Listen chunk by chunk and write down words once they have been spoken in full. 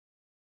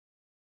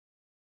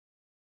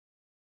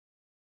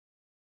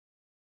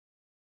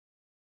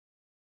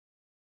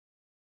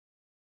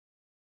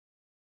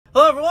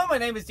Hello everyone, my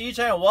name is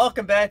DJ and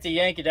welcome back to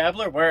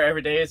Yankeedabbler, where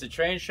every day is a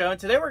train show. And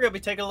today we're going to be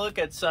taking a look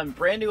at some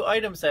brand new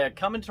items that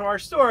come into our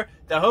store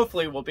that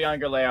hopefully will be on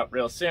your layout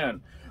real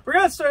soon. We're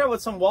going to start out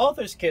with some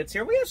Walthers kits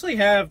here. We actually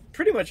have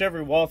pretty much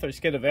every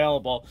Walthers kit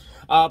available,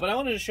 but I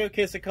wanted to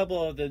showcase a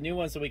couple of the new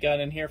ones that we got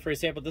in here. For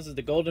example, this is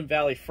the Golden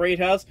Valley Freight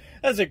House.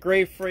 That's a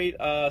great freight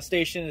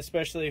station,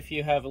 especially if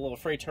you have a little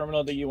freight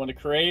terminal that you want to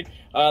create.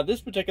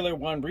 This particular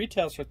one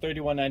retails for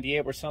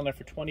 $31.98. We're selling it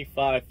for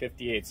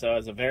 $25.58, so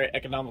it's a very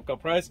economical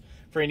price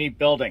for any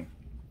building.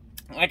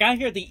 I got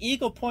here the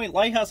Eagle Point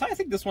Lighthouse. I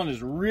think this one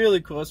is really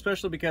cool,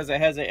 especially because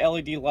it has a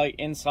LED light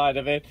inside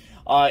of it.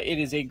 It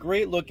is a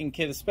great looking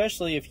kit,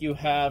 especially if you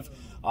have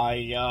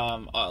a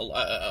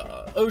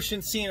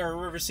ocean scene or a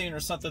river scene or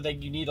something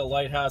that you need a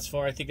lighthouse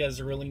for. I think that's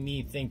a really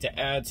neat thing to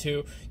add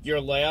to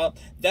your layout.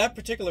 That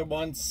particular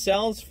one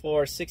sells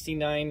for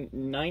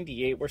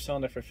 $69.98. We're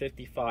selling it for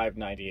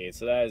 $55.98,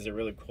 so that is a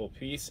really cool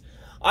piece.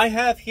 I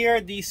have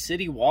here the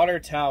City Water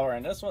Tower,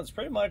 and this one's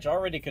pretty much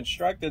already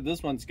constructed.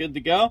 This one's good to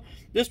go.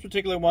 This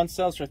particular one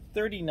sells for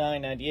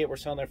 $39.98. We're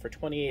selling it for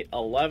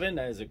 $28.11.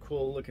 That is a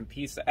cool looking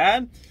piece to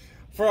add.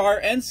 For our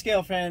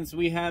N-scale fans,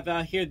 we have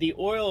out here the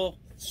oil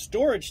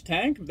storage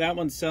tank. That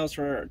one sells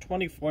for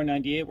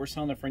 $24.98. We're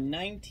selling it for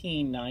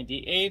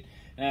 $19.98.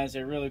 As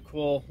a really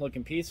cool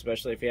looking piece,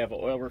 especially if you have an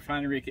oil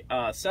refinery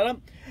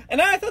setup.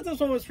 And I thought this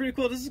one was pretty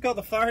cool. This is called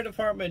the Fire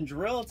Department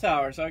Drill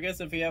Tower. So I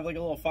guess if you have like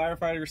a little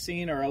firefighter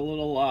scene or a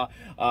little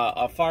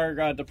a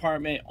fire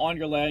department on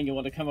your land, you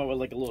want to come up with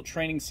like a little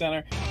training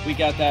center, we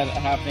got that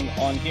happening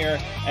on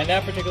here. And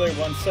that particular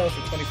one sells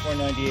for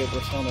 $24.98.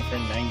 We're selling it for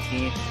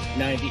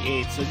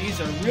 $19.98. So these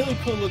are really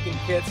cool looking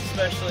kits,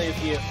 especially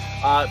if you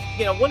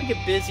want to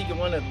get busy, you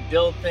want to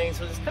build things.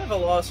 So it's kind of a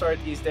lost art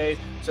these days.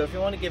 So if you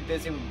want to get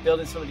busy with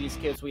building some of these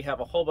kits, we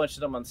have a whole bunch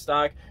of them on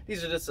stock.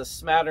 These are just a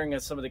smattering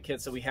of some of the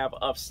kits that we have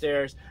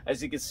upstairs.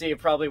 As you can see,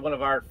 probably one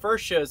of our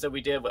first shows that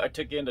we did, I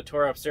took you into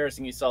tour upstairs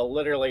and you saw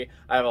literally,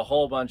 I have a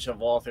whole bunch of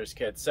Walthers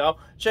kits. So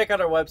check out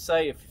our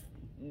website if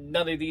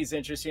none of these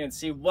interest you and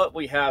see what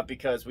we have,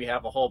 because we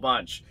have a whole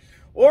bunch.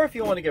 Or if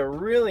you want to get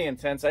really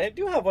intense, I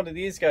do have one of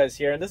these guys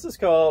here, and this is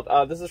called,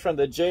 this is from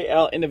the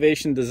JL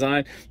Innovation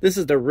Design. This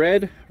is the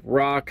Red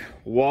Rock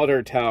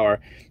Water Tower,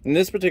 and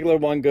this particular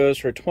one goes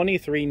for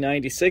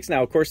 $23.96.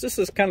 Now, of course, this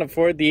is kind of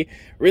for the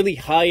really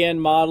high-end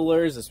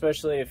modelers,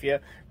 especially if you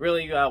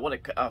really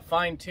want to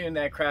fine-tune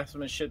that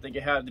craftsmanship that you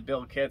have to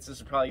build kits.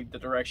 This is probably the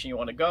direction you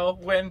want to go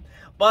in.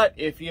 But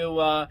if you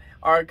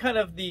are kind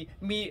of the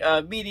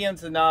medium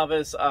to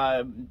novice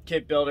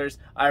kit builders,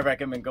 I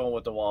recommend going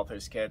with the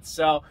Walthers kits.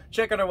 So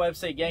check out our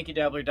website,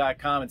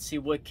 Yankeedabbler.com, and see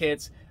what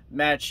kits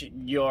match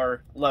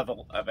your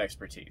level of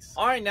expertise.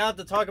 All right, now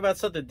to talk about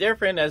something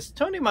different, as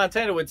Tony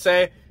Montana would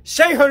say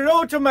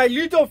hello to my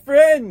little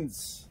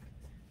friends.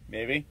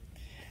 Maybe.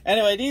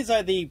 Anyway, these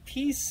are the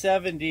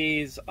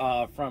P70s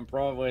from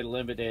Broadway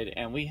Limited,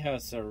 and we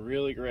have some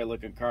really great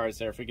looking cars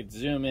there. If we could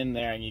zoom in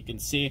there, and you can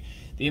see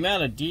the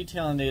amount of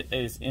detailing that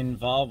is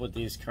involved with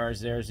these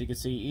cars there. As you can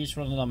see, each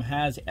one of them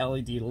has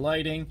LED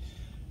lighting.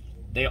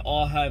 They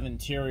all have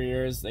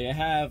interiors. They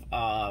have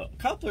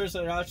couplers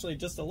that are actually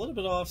just a little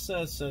bit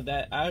offset, so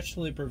that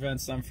actually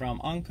prevents them from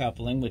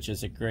uncoupling, which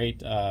is a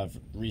great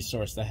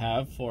resource to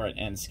have for an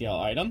N-scale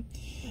item.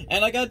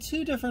 And I got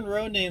two different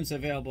road names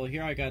available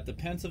here. I got the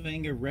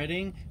Pennsylvania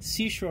Reading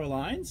Seashore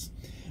Lines,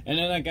 and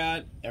then I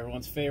got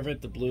everyone's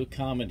favorite, the Blue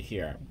Comet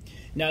here.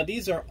 Now,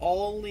 these are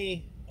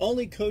only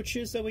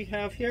coaches that we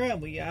have here,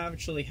 and we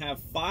actually have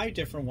 5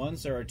 different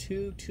ones. There are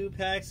two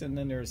 2-packs, and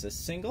then there's a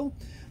single.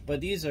 But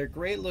these are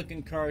great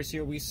looking cars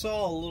here. We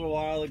saw a little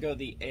while ago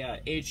the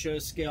HO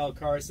scale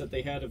cars that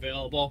they had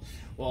available.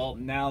 Well,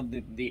 now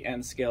the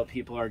N scale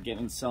people are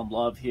getting some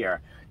love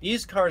here.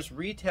 These cars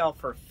retail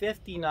for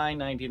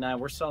 $59.99.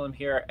 We're selling them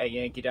here at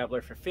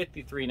Yankeedabbler for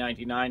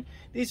 $53.99.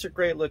 These are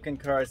great looking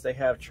cars. They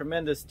have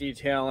tremendous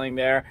detailing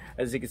there.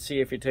 As you can see,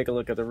 if you take a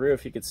look at the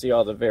roof, you can see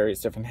all the various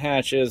different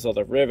hatches, all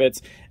the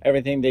rivets,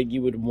 everything that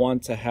you would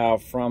want to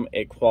have from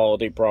a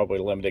quality Broadway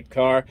Limited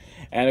car.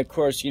 And of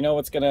course, you know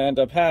what's going to end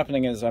up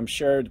happening is I'm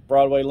sure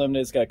Broadway Limited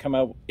is going to come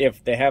out,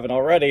 if they haven't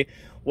already,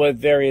 with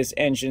various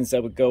engines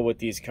that would go with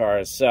these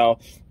cars. So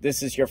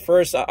this is your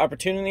first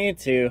opportunity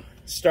to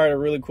start a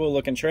really cool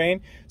looking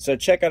train. So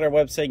check out our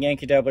website,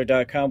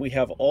 Yankeedabbler.com. We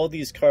have all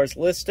these cars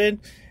listed,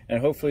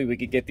 and hopefully we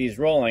could get these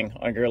rolling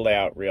on your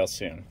layout real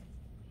soon.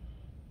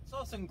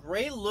 Saw some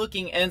great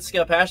looking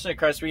N-scale passenger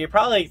cars where you're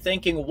probably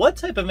thinking, what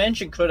type of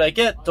engine could I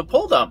get to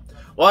pull them?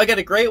 Well, I got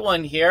a great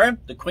one here,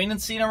 the Queen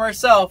and Cena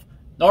herself,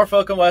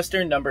 Norfolk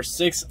Western number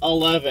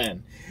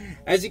 611.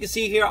 As you can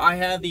see here, I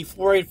have the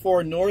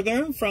 484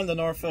 Northern from the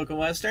Norfolk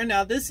Western.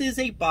 Now, this is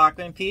a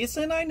Bachmann piece,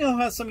 and I know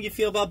how some of you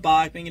feel about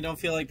Bachmann. You don't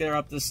feel like they're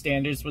up to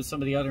standards with some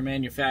of the other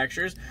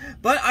manufacturers.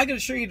 But I can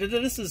assure you that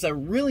this is a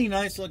really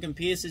nice looking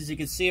piece. As you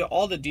can see,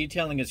 all the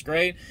detailing is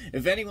great.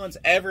 If anyone's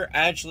ever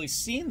actually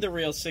seen the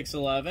real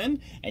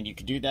 611, and you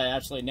can do that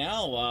actually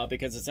now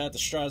because it's at the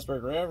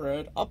Strasburg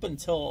Railroad up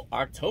until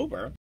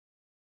October.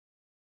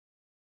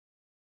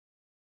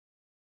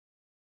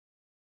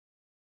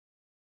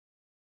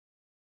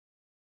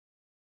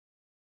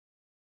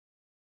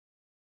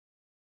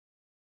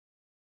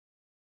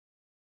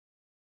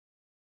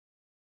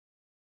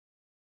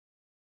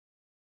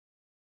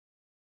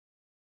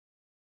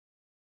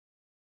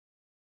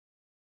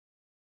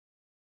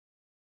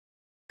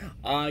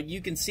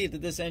 you can see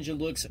that this engine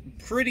looks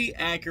pretty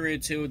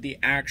accurate to the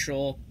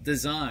actual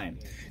design.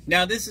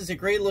 Now, this is a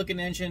great looking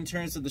engine in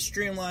terms of the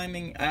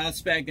streamlining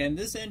aspect, and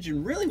this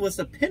engine really was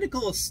the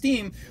pinnacle of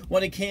steam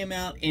when it came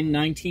out in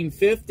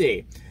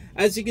 1950.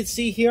 As you can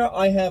see here,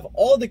 I have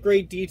all the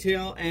great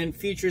detail and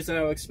features that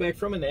I would expect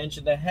from an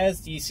engine that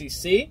has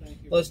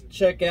DCC. Let's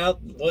check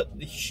out what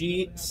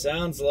she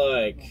sounds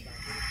like.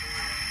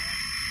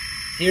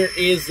 Here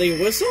is the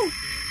whistle.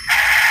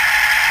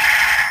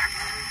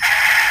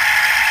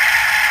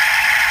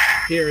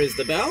 Here is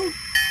the bell.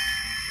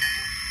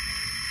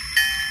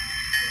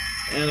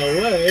 And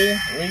away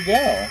we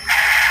go.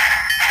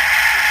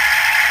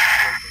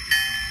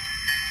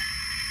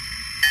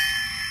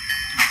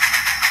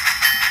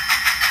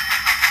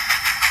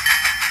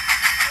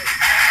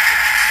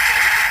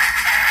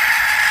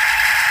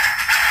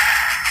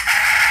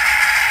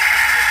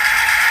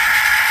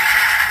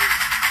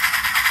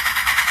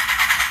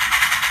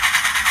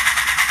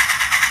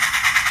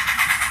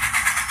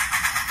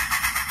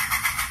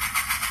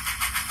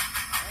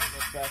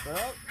 Back her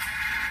up.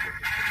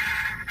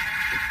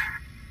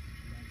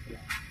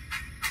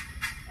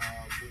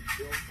 When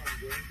Bill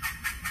comes in,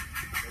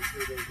 make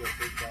sure there's a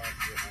big box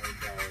for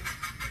 $100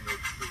 and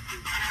there's two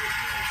pieces of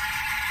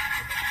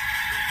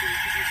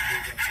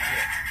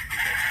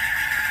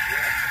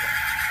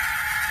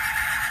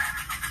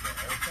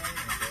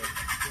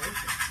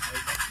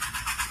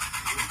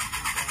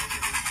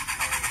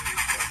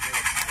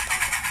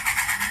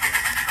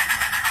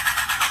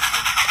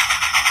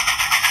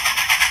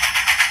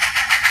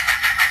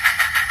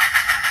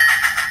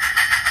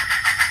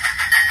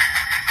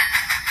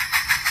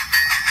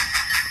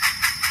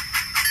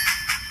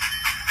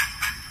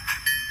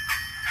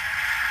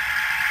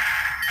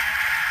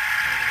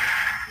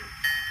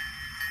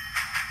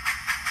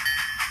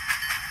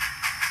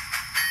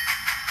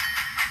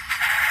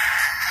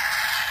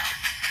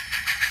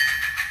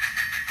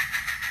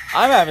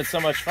I'm having so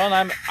much fun,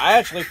 I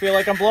actually feel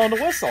like I'm blowing the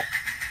whistle.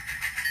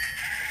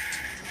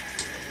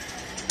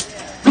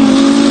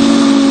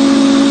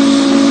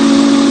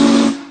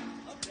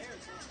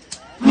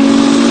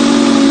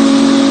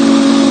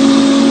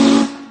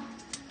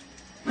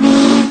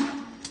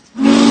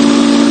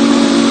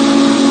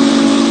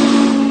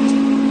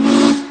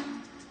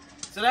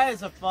 So that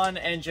is a fun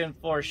engine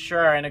for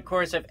sure. And of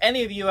course, if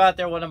any of you out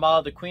there want to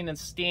model the Queen and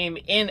Steam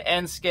in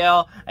N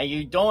scale and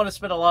you don't want to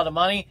spend a lot of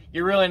money,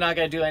 you're really not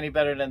going to do any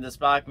better than this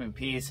Bachmann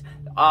piece.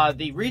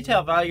 The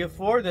retail value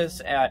for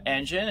this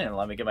engine, and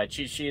let me get my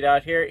cheat sheet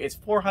out here, is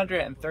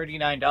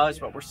 $439,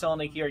 but we're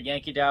selling it here at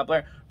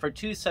Yankeedabbler for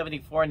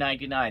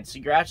 $274.99. So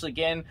you're actually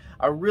getting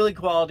a really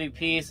quality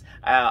piece,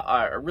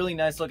 a really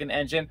nice looking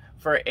engine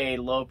for a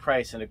low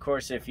price. And of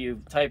course, if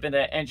you type in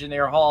the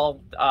Engineer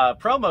Hall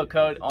promo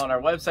code on our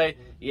website,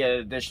 you get an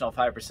additional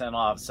 5%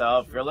 off. So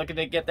if you're looking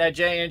to get that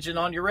J engine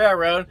on your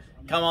railroad,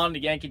 come on to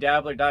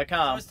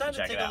Yankeedabbler.com. So it's time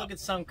to take a look at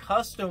some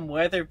custom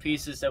weather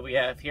pieces that we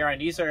have here, and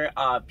these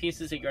are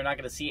pieces that you're not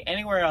going to see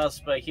anywhere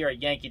else but here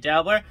at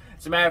Yankeedabbler.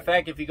 As a matter of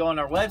fact, if you go on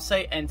our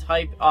website and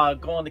type,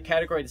 go on the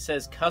category that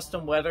says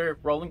custom weather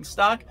rolling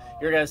stock,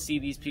 you're going to see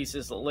these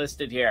pieces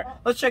listed here.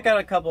 Let's check out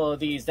a couple of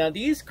these. Now,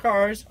 these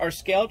cars are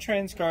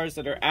Scaletrains cars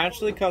that are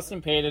actually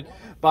custom painted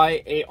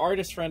by an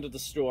artist friend of the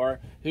store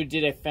who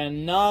did a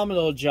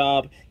phenomenal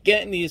job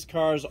getting these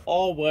cars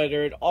all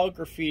weathered, all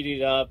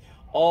graffitied up,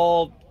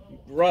 all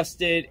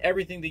rusted,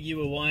 everything that you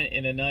would want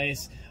in a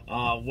nice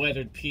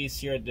weathered piece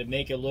here to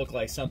make it look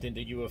like something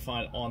that you would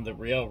find on the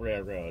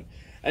railroad.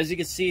 As you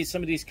can see,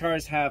 some of these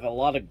cars have a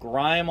lot of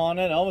grime on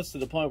it, almost to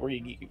the point where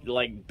you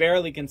like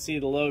barely can see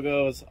the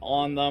logos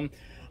on them.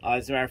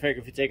 As a matter of fact,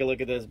 if you take a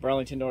look at this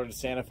Burlington Northern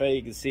Santa Fe,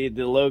 you can see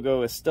the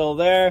logo is still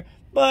there,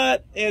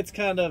 but it's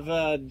kind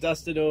of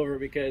dusted over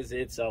because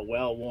it's a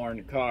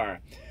well-worn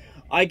car.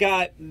 I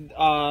got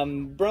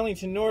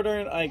Burlington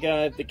Northern, I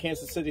got the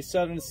Kansas City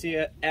Southern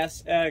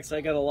CSX,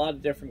 I got a lot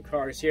of different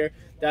cars here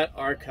that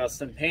are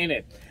custom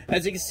painted.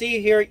 As you can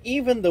see here,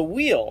 even the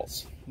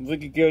wheels, we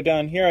could go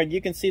down here and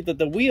you can see that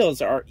the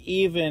wheels are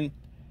even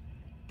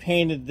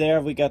painted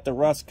there. We got the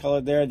rust color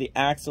there, the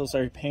axles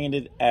are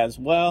painted as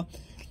well.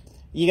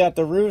 You got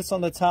the roofs on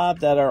the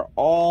top that are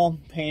all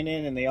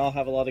painted and they all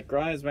have a lot of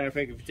grime. As a matter of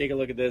fact, if you take a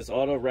look at this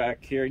auto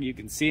rack here, you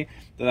can see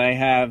that I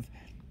have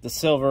the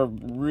silver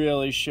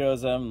really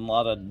shows them a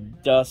lot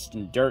of dust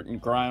and dirt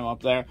and grime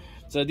up there.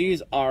 So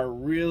these are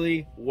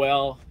really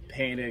well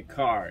painted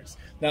cars.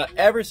 Now,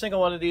 every single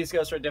one of these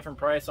goes for a different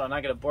price, so I'm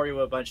not going to bore you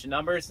with a bunch of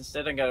numbers.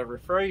 Instead, I'm going to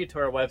refer you to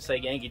our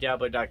website,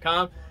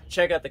 Yankeedabbler.com.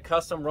 Check out the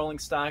custom rolling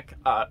stock,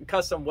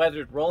 custom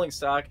weathered rolling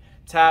stock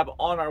tab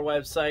on our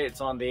website.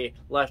 It's on the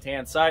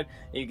left-hand side.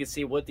 You can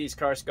see what these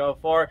cars go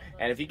for.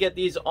 And if you get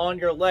these on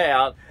your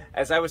layout,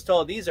 as I was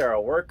told, these are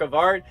a work of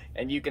art,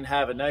 and you can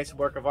have a nice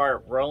work of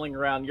art rolling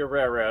around your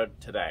railroad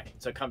today.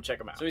 So come check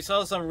them out. So we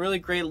saw some really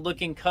great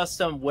looking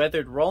custom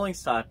weathered rolling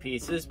stock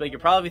pieces, but you're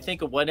probably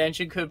thinking, what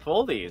engine could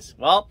pull these?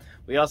 Well,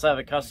 we also have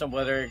a custom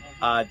weathered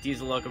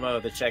diesel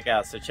locomotive to check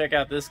out. So check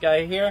out this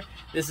guy here.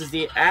 This is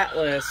the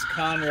Atlas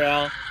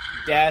Conrail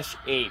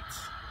 -8.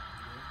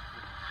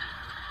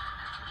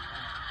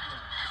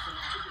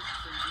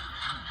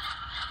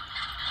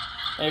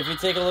 And if you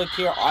take a look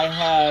here, I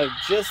have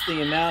just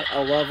the amount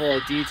of level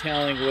of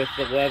detailing with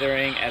the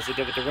weathering as I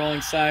did with the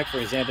rolling stock. For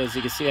example, as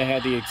you can see, I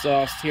have the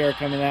exhaust here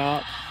coming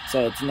out,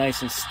 so it's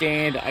nice and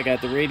stained. I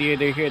got the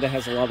radiator here that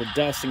has a lot of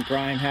dust and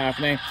grime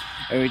happening.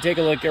 And we take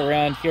a look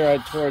around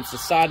here towards the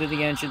side of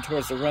the engine,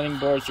 towards the running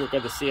boards, you're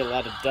going to see a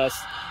lot of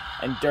dust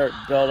and dirt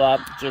build up,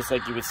 just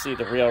like you would see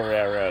the real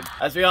railroad.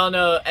 As we all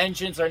know,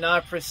 engines are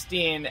not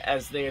pristine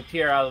as they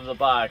appear out of the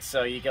box.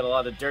 So you get a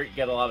lot of dirt, you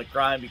get a lot of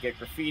grime, you get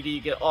graffiti,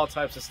 you get all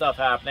types of stuff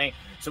happening.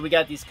 So we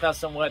got these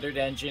custom weathered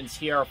engines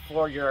here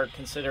for your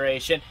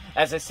consideration.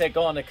 As I said,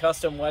 go on the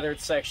custom weathered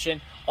section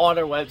on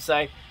our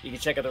website. You can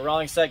check out the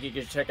rolling stock, you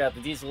can check out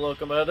the diesel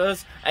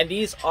locomotives, and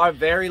these are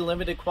very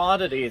limited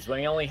quantities.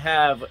 We only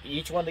have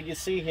each one that you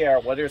see here,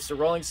 whether it's the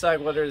rolling stock,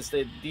 whether it's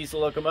the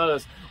diesel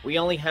locomotives, we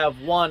only have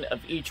one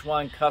of each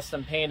one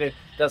custom painted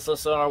that's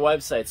listed on our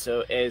website.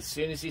 So as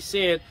soon as you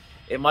see it,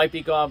 it might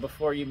be gone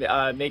before you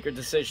make your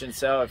decision.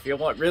 So if you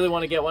really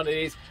want to get one of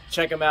these,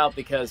 check them out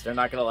because they're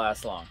not going to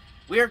last long.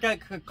 We are going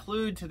to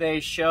conclude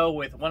today's show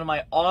with one of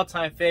my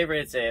all-time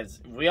favorites.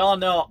 As we all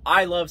know,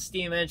 I love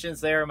steam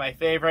engines. They are my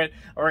favorite.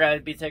 We're going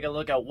to be taking a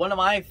look at one of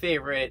my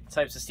favorite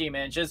types of steam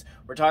engines.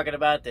 We're talking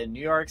about the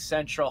New York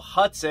Central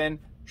Hudson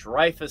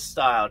Dreyfuss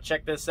style.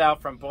 Check this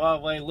out from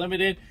Broadway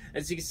Limited.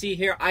 As you can see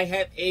here, I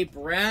have a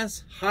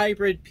brass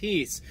hybrid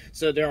piece.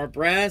 So there are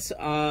brass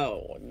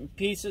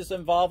pieces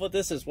involved with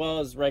this as well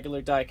as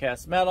regular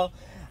die-cast metal.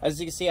 As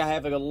you can see, I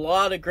have a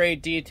lot of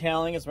great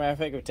detailing. As a matter of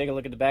fact, if you take a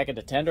look at the back of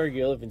the tender,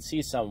 you'll even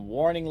see some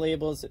warning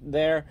labels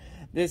there.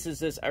 This is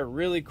just a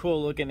really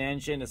cool looking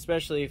engine,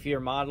 especially if you're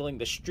modeling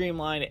the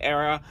streamline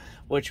era,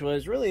 which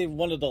was really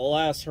one of the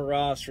last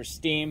hurrahs for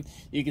steam.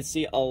 You can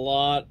see a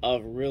lot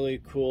of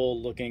really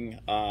cool looking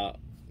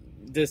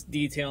this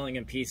detailing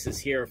and pieces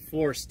here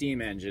for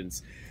steam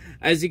engines.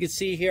 As you can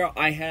see here,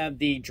 I have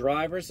the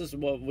drivers. This is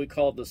what we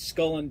call the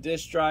skull and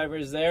disc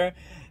drivers there.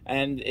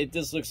 And it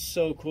just looks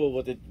so cool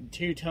with the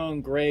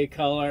two-tone gray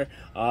color.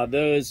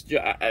 Those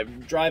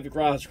drive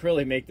across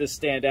really make this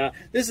stand out.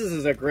 This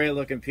is a great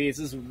looking piece.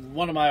 This is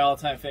one of my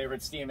all-time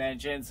favorite steam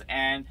engines.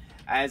 And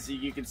as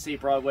you can see,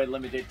 Broadway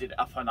Limited did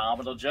a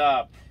phenomenal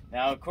job.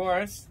 Now, of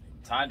course,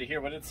 time to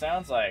hear what it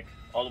sounds like.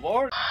 All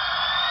aboard.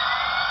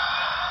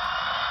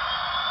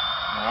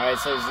 Alright,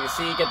 so as you can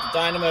see, you get the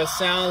dynamo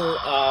sound,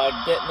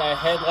 getting that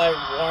headlight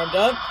warmed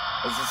up.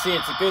 As you see,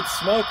 it's a good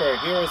smoker.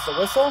 Here is the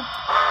whistle.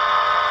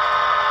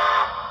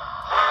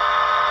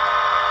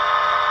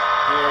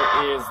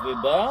 Here is the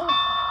bell.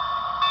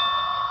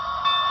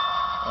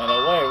 And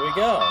away we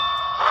go.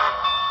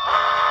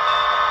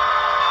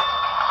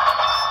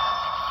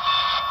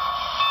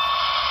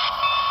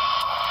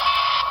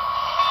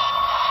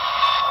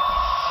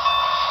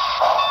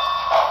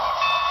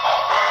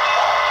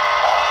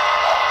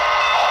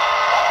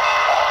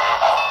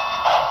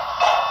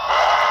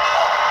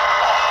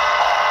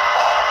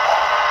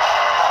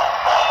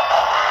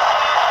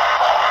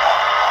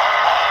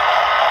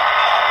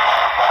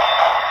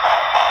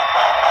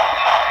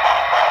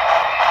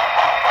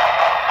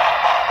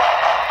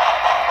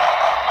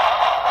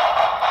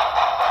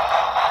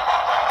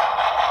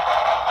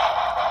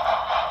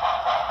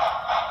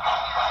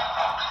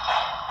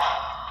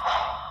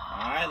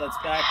 Let's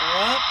back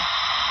her up.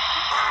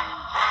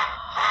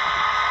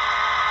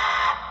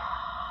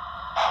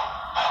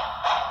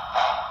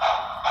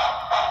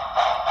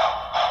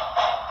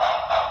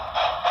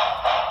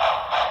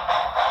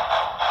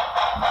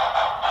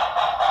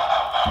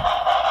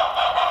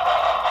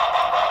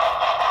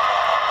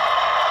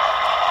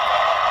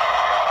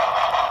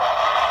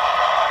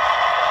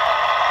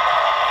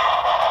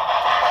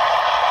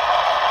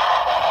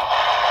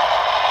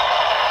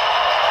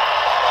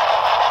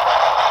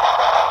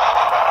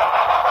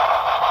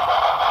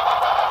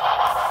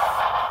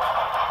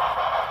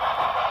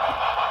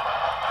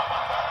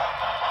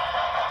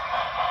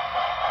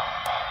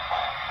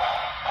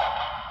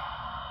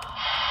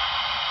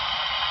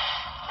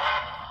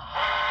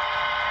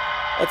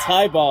 Let's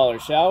highball her,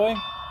 shall we?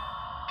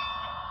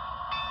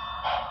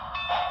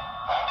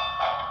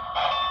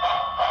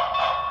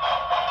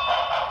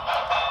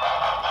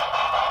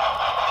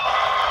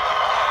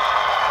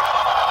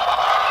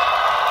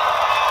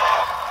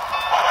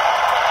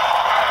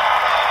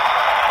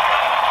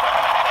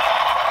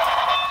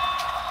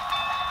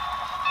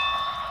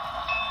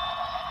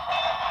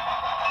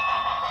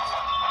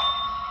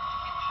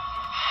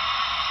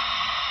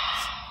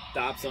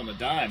 Stops on the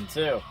dime,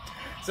 too.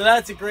 So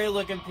that's a great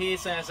looking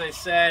piece, and as I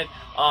said,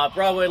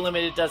 Broadway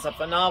Limited does a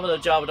phenomenal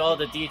job with all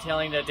the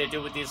detailing that they do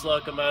with these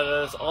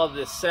locomotives, all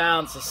the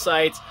sounds, the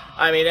sights.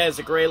 I mean, that is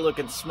a great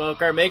looking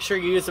smoker. Make sure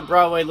you use the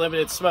Broadway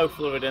Limited smoke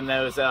fluid in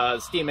those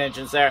steam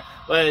engines there,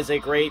 but it is a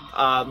great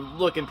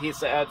looking piece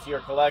to add to your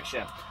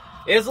collection.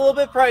 It is a little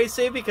bit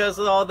pricey because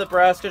of all the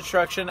brass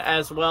construction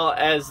as well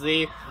as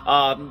the,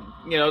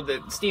 you know,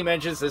 the steam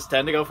engines just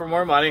tend to go for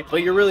more money.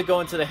 But you're really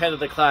going to the head of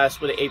the class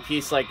with a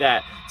piece like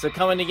that. So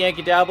come into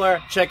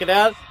Yankeedabbler, check it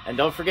out, and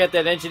don't forget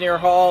that Engineer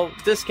Hall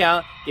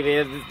discount, give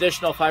you an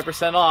additional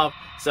 5% off.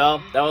 So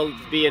that will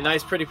be a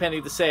nice pretty penny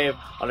to save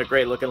on a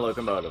great looking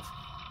locomotive.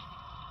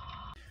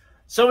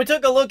 So we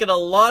took a look at a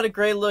lot of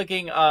great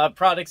looking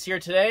products here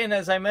today, and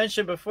as I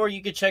mentioned before,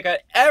 you can check out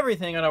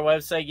everything on our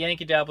website,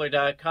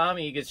 Yankeedabbler.com,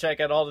 and you can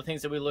check out all the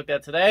things that we looked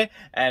at today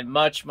and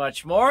much,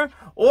 much more.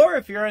 Or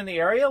if you're in the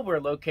area, we're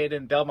located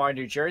in Belmar,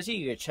 New Jersey.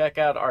 You can check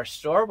out our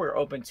store. We're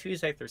open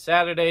Tuesday through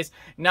Saturdays,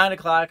 9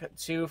 o'clock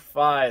to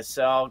 5.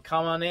 So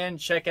come on in,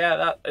 check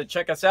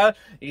us out.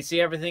 You can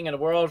see everything in the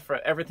world, for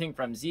everything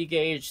from Z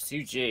gauge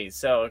to G.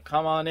 So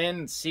come on in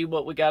and see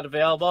what we got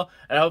available,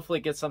 and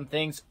hopefully get some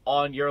things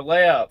on your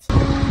layout.